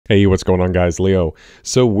Hey, what's going on, guys? Leo.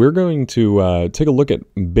 So we're going to take a look at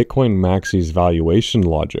Bitcoin Maxi's valuation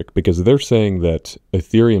logic because they're saying that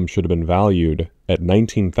Ethereum should have been valued at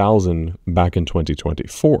 19,000 back in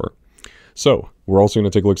 2024. So we're also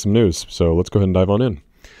going to take a look at some news. So let's go ahead and dive on in.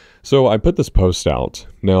 So I put this post out.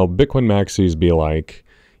 Now, Bitcoin Maxis be like,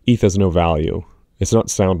 ETH has no value. It's not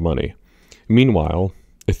sound money. Meanwhile,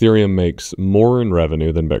 Ethereum makes more in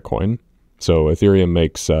revenue than Bitcoin. So Ethereum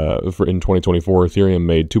makes, in 2024, Ethereum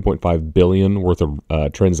made 2.5 billion worth of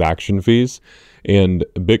transaction fees, and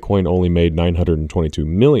Bitcoin only made 922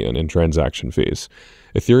 million in transaction fees.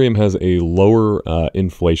 Ethereum has a lower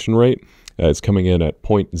inflation rate. It's coming in at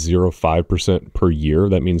 0.05% per year.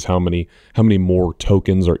 That means how many more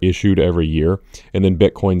tokens are issued every year. And then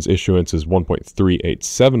Bitcoin's issuance is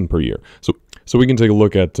 1.387 per year. So we can take a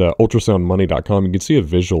look at ultrasoundmoney.com. You can see a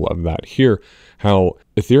visual of that here, how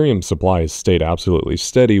Ethereum supply has stayed absolutely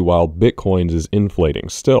steady while Bitcoin's is inflating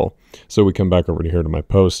still. So we come back over here to my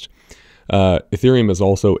post. Ethereum is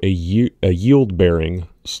also a yield-bearing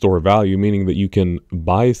store of value, meaning that you can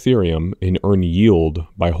buy Ethereum and earn yield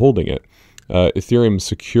by holding it. Ethereum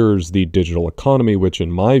secures the digital economy, which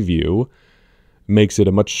in my view makes it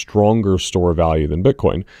a much stronger store of value than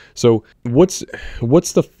Bitcoin. So what's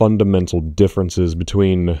the fundamental differences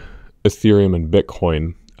between Ethereum and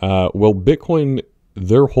Bitcoin? Well, Bitcoin,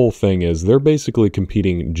 their whole thing is they're basically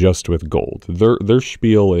competing just with gold. Their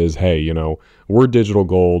spiel is, hey, you know, we're digital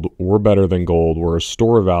gold, we're better than gold, we're a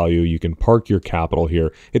store of value, you can park your capital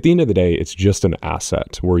here. At the end of the day, it's just an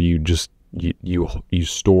asset where you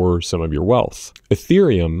store some of your wealth.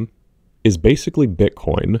 Ethereum is basically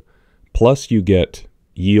Bitcoin, plus you get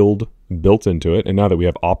yield built into it. And now that we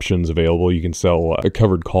have options available, you can sell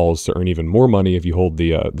covered calls to earn even more money if you hold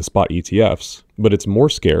the spot ETFs. But it's more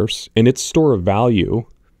scarce, and its store of value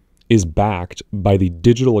is backed by the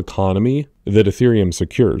digital economy that Ethereum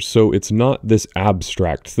secures. So it's not this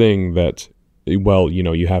abstract thing that, well, you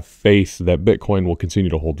know, you have faith that Bitcoin will continue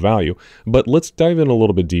to hold value. But let's dive in a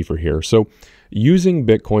little bit deeper here. So using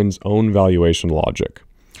Bitcoin's own valuation logic,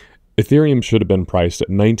 Ethereum should have been priced at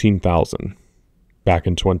 19,000 back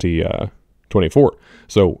in 2024.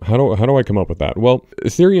 So how do I come up with that? Well,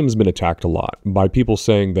 Ethereum's been attacked a lot by people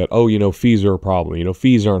saying that, oh, you know, fees are a problem. You know,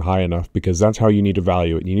 fees aren't high enough because that's how you need to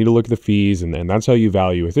value it. You need to look at the fees, and that's how you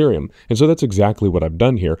value Ethereum. And so that's exactly what I've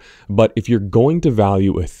done here. But if you're going to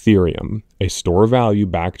value Ethereum, a store of value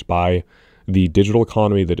backed by the digital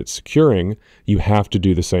economy that it's securing, you have to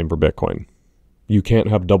do the same for Bitcoin. You can't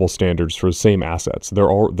have double standards for the same assets.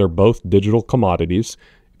 They're both digital commodities.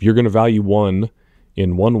 If you're going to value one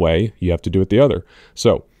in one way, you have to do it the other.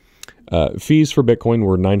 So fees for Bitcoin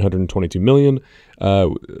were 922 million.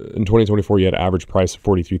 In 2024, you had an average price of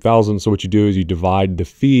 43,000. So what you do is you divide the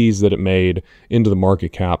fees that it made into the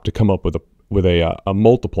market cap to come up with a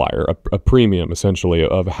multiplier, a premium essentially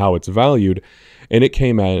of how it's valued. And it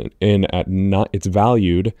came it's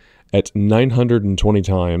valued at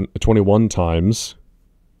 921 times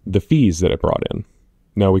the fees that it brought in.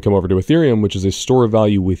 Now we come over to Ethereum, which is a store of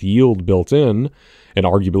value with yield built in. And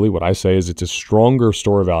arguably what I say is it's a stronger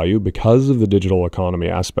store of value because of the digital economy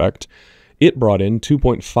aspect. It brought in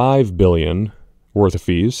 2.5 billion worth of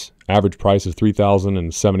fees, average price of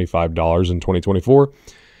 $3,075 in 2024.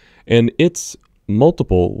 And its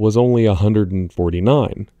multiple was only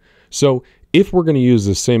 149. So if we're going to use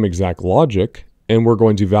the same exact logic, and we're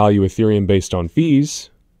going to value Ethereum based on fees,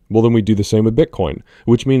 well, then we do the same with Bitcoin,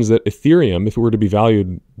 which means that Ethereum, if it were to be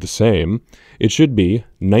valued the same, it should be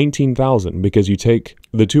 19,000 because you take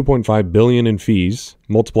the 2.5 billion in fees,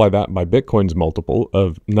 multiply that by Bitcoin's multiple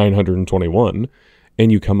of 921,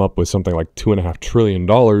 and you come up with something like $2.5 trillion.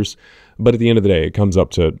 But at the end of the day, it comes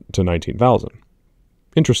up to 19,000.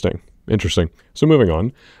 Interesting. So moving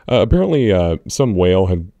on, apparently some whale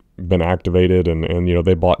had been activated and you know,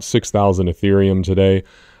 they bought 6,000 Ethereum today.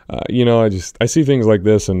 You know, I see things like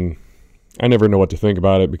this and I never know what to think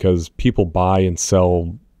about it because people buy and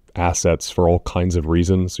sell assets for all kinds of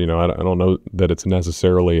reasons. You know, I don't know that it's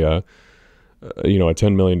necessarily a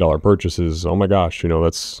 $10 million purchase is, oh my gosh, you know,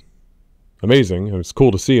 that's amazing. It's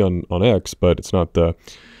cool to see on X, but it's not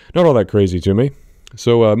all that crazy to me.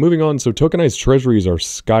 So moving on, so tokenized treasuries are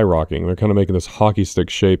skyrocketing. They're kind of making this hockey stick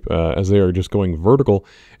shape as they are just going vertical.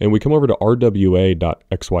 And we come over to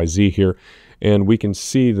rwa.xyz here, and we can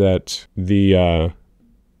see that the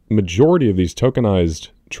majority of these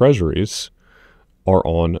tokenized treasuries are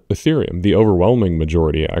on Ethereum. The overwhelming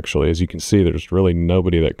majority, actually. As you can see, there's really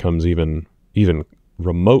nobody that comes even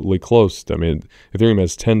remotely close. I mean, Ethereum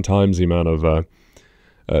has 10 times the amount of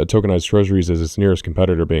tokenized treasuries as its nearest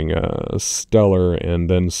competitor, being Stellar, and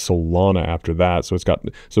then Solana after that. So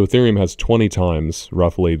Ethereum has 20 times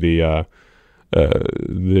roughly the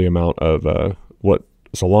amount of what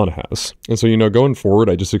Solana has. And so, going forward,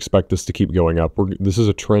 I just expect this to keep going up. This is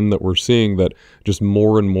a trend that we're seeing, that just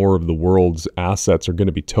more and more of the world's assets are going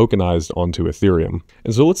to be tokenized onto Ethereum.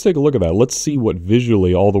 And so let's take a look at that. Let's see what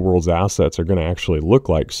visually all the world's assets are going to actually look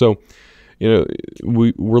like. So,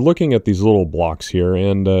 we're looking at these little blocks here,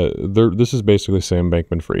 and this is basically Sam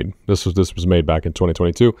Bankman-Fried. This was made back in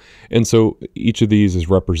 2022. And so each of these is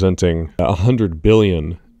representing 100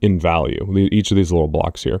 billion in value, each of these little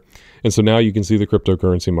blocks here. And so now you can see the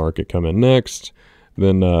cryptocurrency market come in next,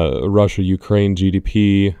 then Russia, Ukraine,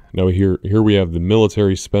 GDP. Now here we have the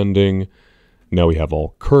military spending. Now we have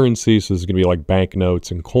all currency, so this is going to be like banknotes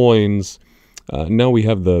and coins. Now we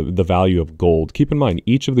have the value of gold. Keep in mind,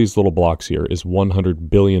 each of these little blocks here is $100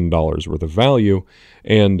 billion worth of value,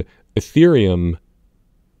 and Ethereum,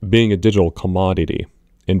 being a digital commodity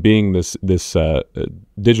and being this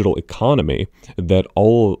digital economy, that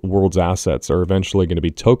all world's assets are eventually going to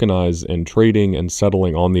be tokenized and trading and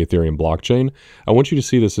settling on the Ethereum blockchain. I want you to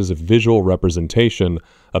see this as a visual representation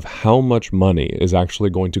of how much money is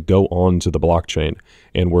actually going to go onto the blockchain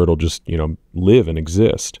and where it'll just live and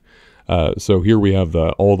exist. So here we have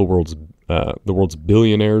all the world's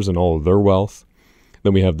billionaires and all of their wealth.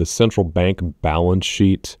 Then we have the central bank balance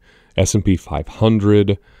sheet, S&P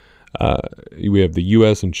 500. We have the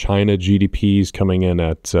U.S. and China GDPs coming in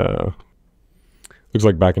at, looks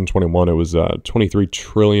like back in 21 it was 23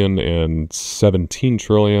 trillion and 17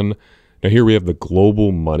 trillion. Now here we have the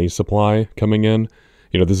global money supply coming in.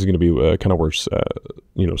 This is going to be kind of where,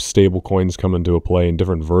 stable coins come into a play, and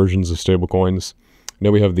different versions of stable coins. Now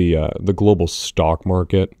we have the global stock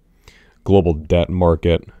market, global debt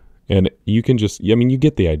market, and you can just, you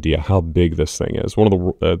get the idea how big this thing is. One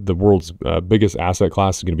of the world's biggest asset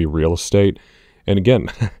class is going to be real estate. And again,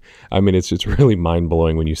 it's really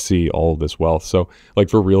mind-blowing when you see all of this wealth. So like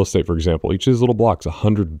for real estate, for example, each of these little blocks,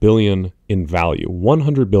 100 billion in value,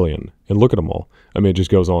 100 billion. And look at them all. It just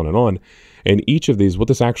goes on. And each of these, what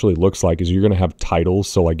this actually looks like is you're going to have titles.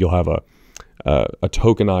 So like you'll have a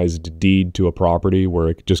tokenized deed to a property where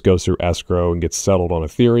it just goes through escrow and gets settled on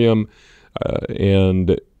Ethereum.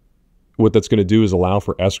 And what that's going to do is allow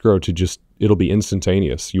for escrow to it'll be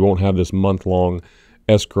instantaneous. You won't have this month-long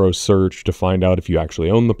escrow search to find out if you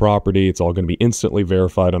actually own the property. It's all going to be instantly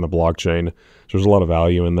verified on the blockchain. So there's a lot of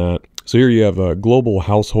value in that. So here you have global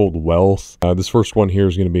household wealth. This first one here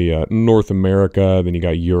is going to be North America. Then you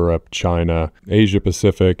got Europe, China, Asia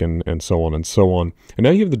Pacific, and so on and so on. And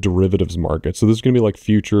now you have the derivatives market. So this is going to be like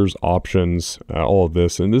futures, options, all of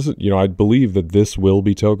this. And this is, I believe that this will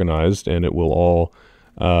be tokenized, and it will all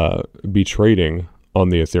be trading on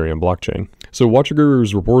the Ethereum blockchain. So Watcher Guru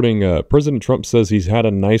is reporting President Trump says he's had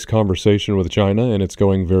a nice conversation with China, and it's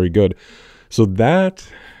going very good. So that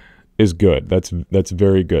is good. That's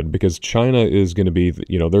very good, because China is going to be,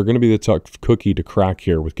 they're going to be the tough cookie to crack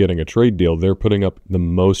here with getting a trade deal. They're putting up the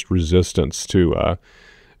most resistance to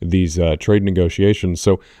these trade negotiations.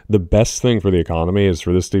 So the best thing for the economy is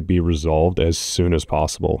for this to be resolved as soon as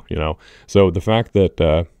possible. So the fact that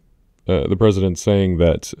the president's saying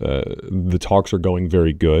that the talks are going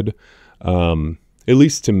very good, at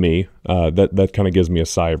least to me, that kind of gives me a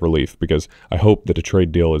sigh of relief, because I hope that a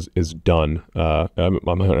trade deal is done, and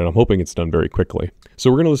I'm hoping it's done very quickly. So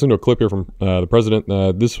we're going to listen to a clip here from the president.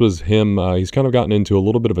 This was him. He's kind of gotten into a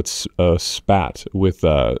little bit of a spat with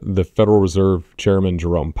the Federal Reserve Chairman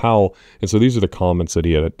Jerome Powell, and so these are the comments that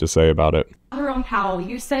he had to say about it. Jerome Powell,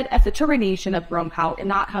 you said at the termination of Jerome Powell and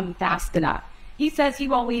not come fast enough. He says he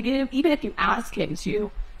won't leave you, even if you ask him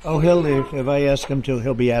to. Oh, he'll leave. If I ask him to,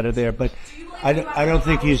 he'll be out of there. But I don't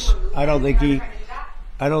think he's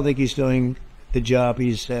doing the job.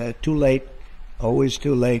 He's too late, always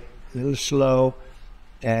too late, a little slow,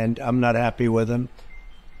 and I'm not happy with him.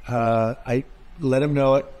 I let him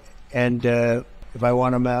know it, and if I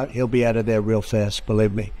want him out, he'll be out of there real fast.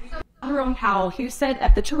 Believe me. Jerome Powell, you said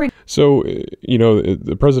at the termination. So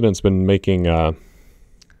the president's been making, I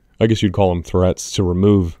guess you'd call them threats to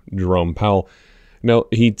remove Jerome Powell. Now,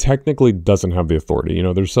 he technically doesn't have the authority.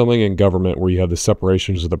 There's something in government where you have the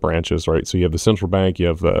separations of the branches, right? So you have the central bank, you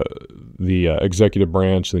have the executive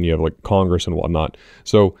branch, then you have like Congress and whatnot.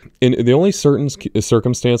 So in the only certain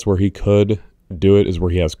circumstance where he could do it is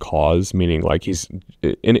where he has cause, meaning like and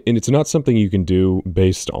it's not something you can do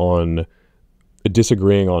based on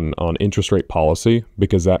disagreeing on interest rate policy,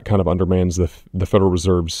 because that kind of undermines the Federal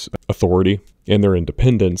Reserve's authority and their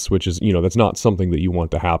independence, which is, that's not something that you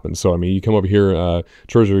want to happen. So, I mean, you come over here,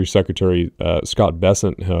 Treasury Secretary Scott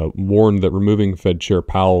Bessent warned that removing Fed Chair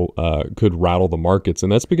Powell could rattle the markets,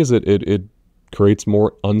 and that's because it creates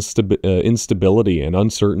more instability and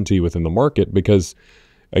uncertainty within the market, because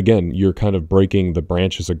again, you're kind of breaking the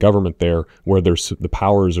branches of government there, where the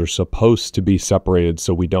powers are supposed to be separated,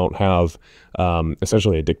 so we don't have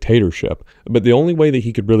essentially a dictatorship. But the only way that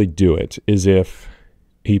he could really do it is if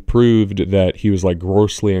he proved that he was like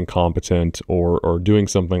grossly incompetent, or doing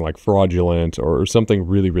something like fraudulent, or something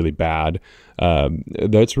really, really bad.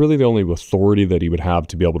 That's really the only authority that he would have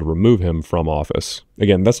to be able to remove him from office.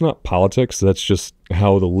 Again, that's not politics. That's just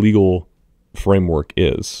how the legal framework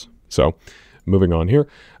is. So, moving on here,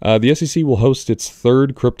 the SEC will host its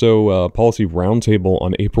third crypto policy roundtable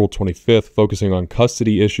on April 25th, focusing on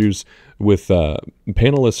custody issues with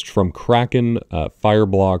panelists from Kraken,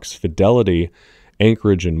 Fireblocks, Fidelity,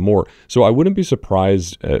 Anchorage, and more. So I wouldn't be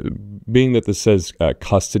surprised, being that this says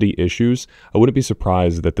custody issues, I wouldn't be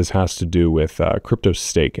surprised that this has to do with crypto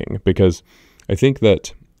staking, because I think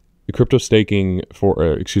that crypto staking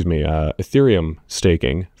Ethereum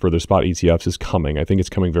staking for the spot ETFs is coming. I think it's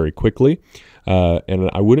coming very quickly, and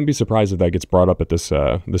I wouldn't be surprised if that gets brought up at this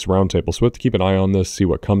roundtable. So we have to keep an eye on this, see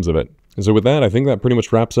what comes of it. And so with that, I think that pretty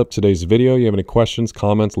much wraps up today's video. You have any questions,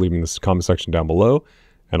 comments, leave them in the comment section down below,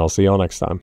 and I'll see y'all next time.